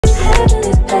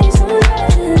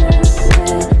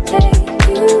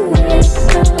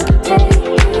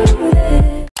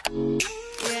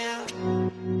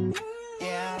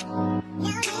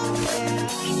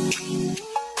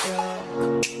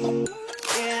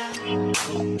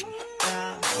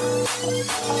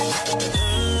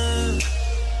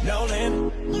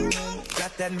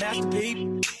that masterpiece.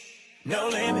 No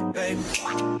limit, baby.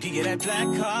 Give you that black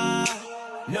card.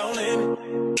 No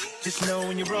limit. Just know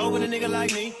when you roll with a nigga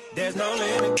like me, there's no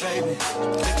limit, baby.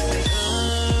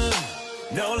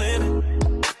 No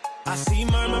limit. I see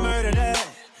murder that.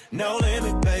 No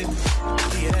limit, baby.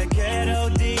 Give you that ghetto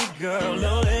D, girl.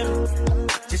 No limit.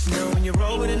 Just know when you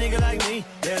roll with a nigga like me,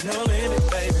 there's no limit,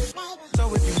 baby.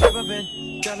 So if you've never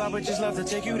been, girl, I would just love to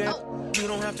take you there. You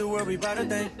don't have to worry about a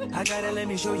thing. I gotta let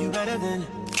me show you better than.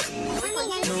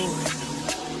 No,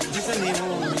 just let me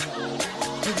move.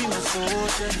 You be my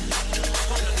soldier.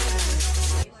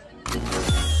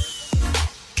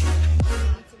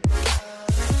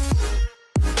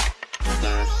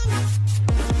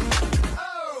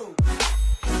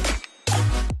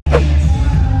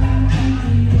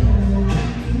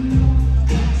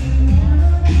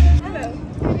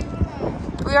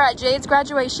 We are at Jade's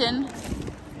graduation.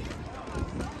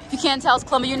 If you can't tell, it's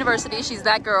Columbia University. She's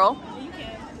that girl.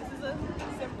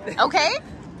 Okay?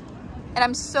 And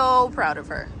I'm so proud of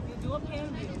her.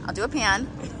 I'll do a pan.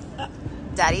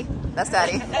 Daddy. That's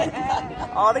Daddy.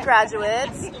 All the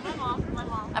graduates.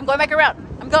 I'm going back around.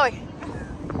 I'm going.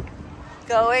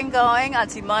 Going.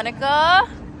 Auntie Monica.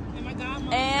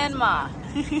 And Ma.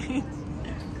 I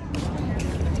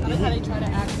like how they try to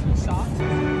act shocked.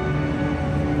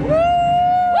 Woo!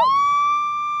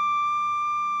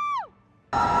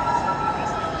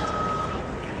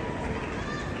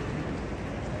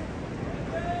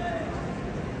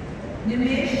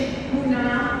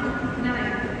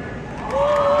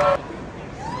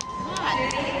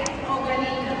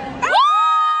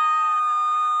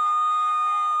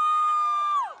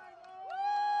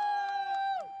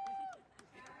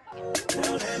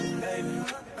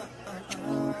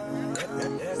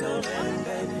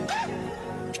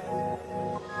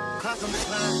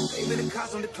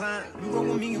 On decline. You roll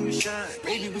with me and we shine.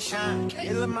 Baby, we shine.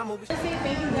 Hey, little mama, we shine.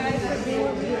 Thank you guys for being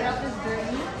with me throughout this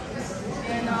journey.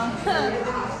 And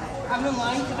I've been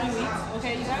lying for 3 weeks.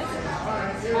 Okay, you guys?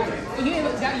 You didn't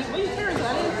look that. What are you sure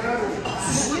that is?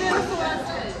 You didn't listen to what I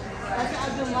said.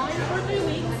 I've been lying for 3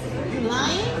 weeks. You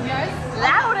lying? Yes.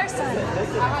 Louder, son. I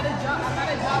got a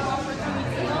job offer 2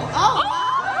 weeks ago. Oh!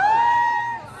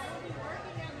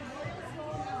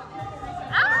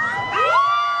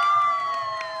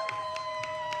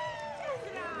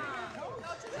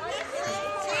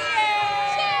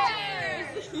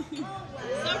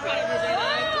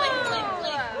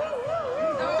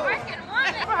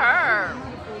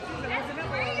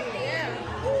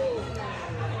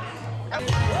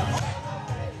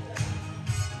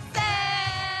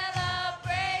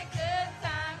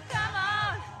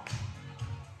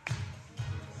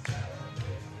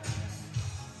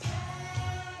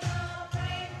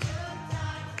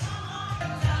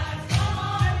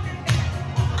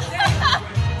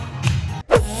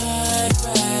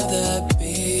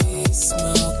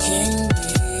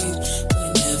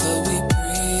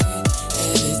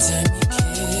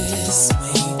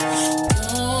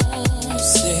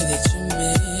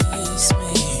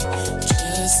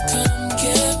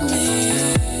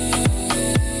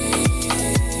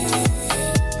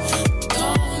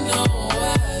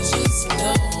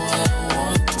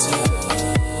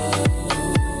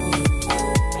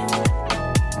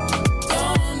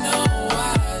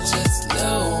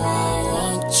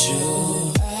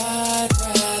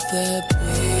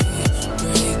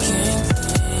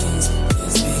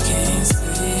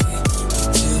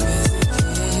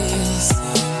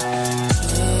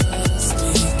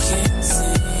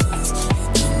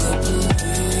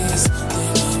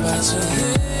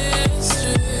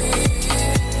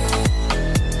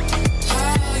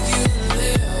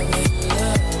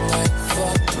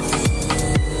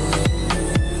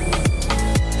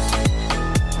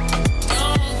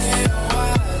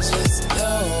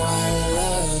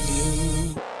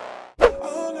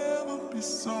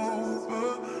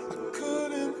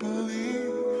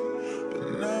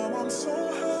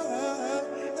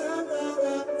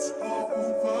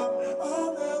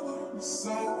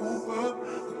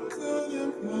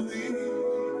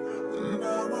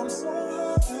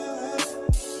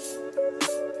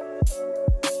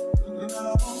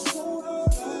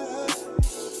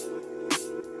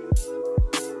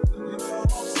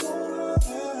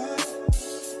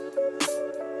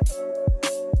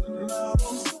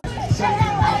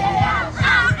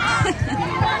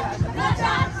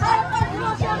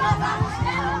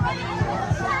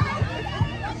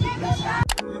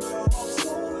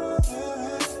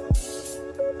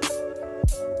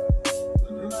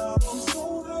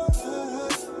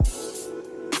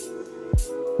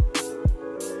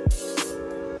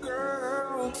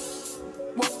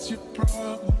 What's your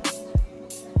problem?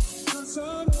 'Cause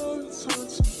I know it's hard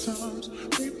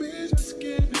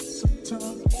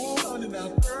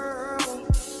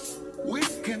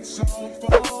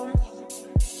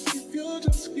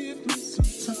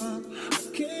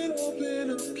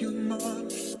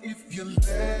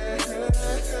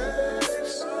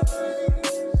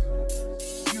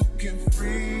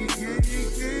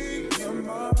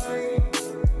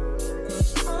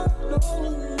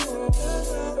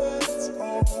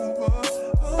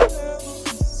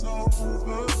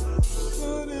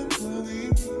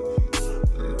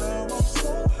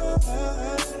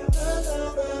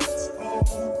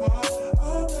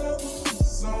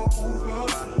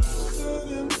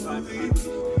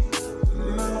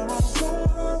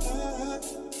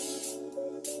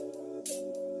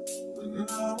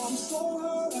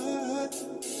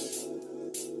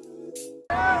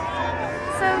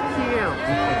So cute.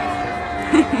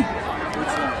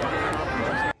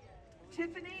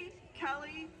 Tiffany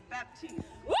Kelly Baptiste.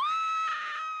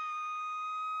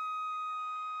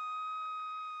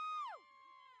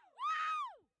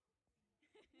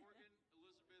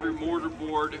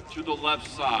 Mortarboard to the left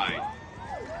side.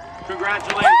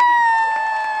 Congratulations.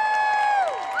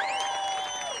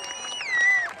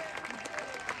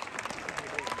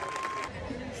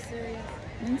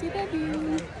 Lindsay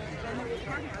baby.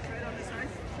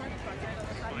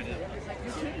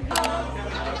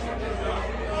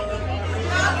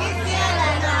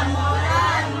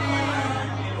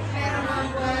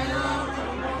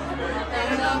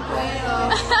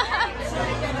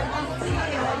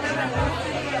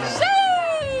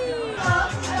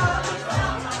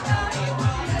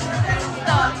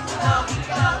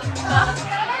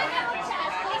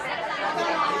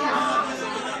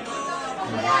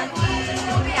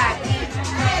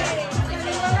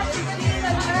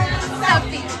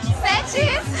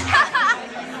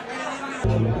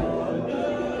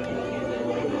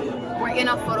 We're in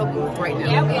a photo booth right now.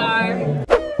 Yeah, we are.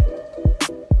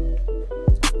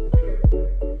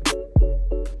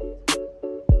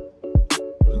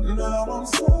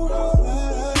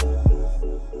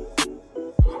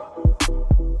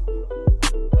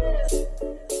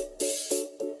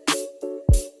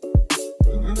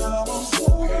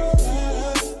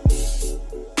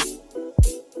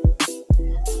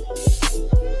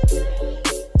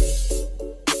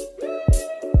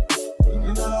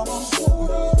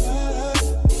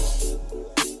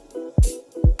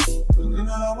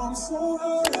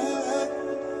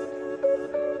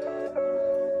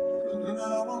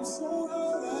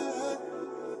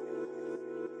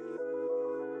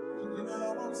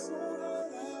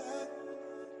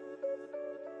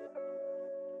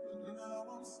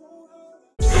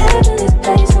 Heavenly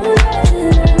place on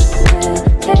earth.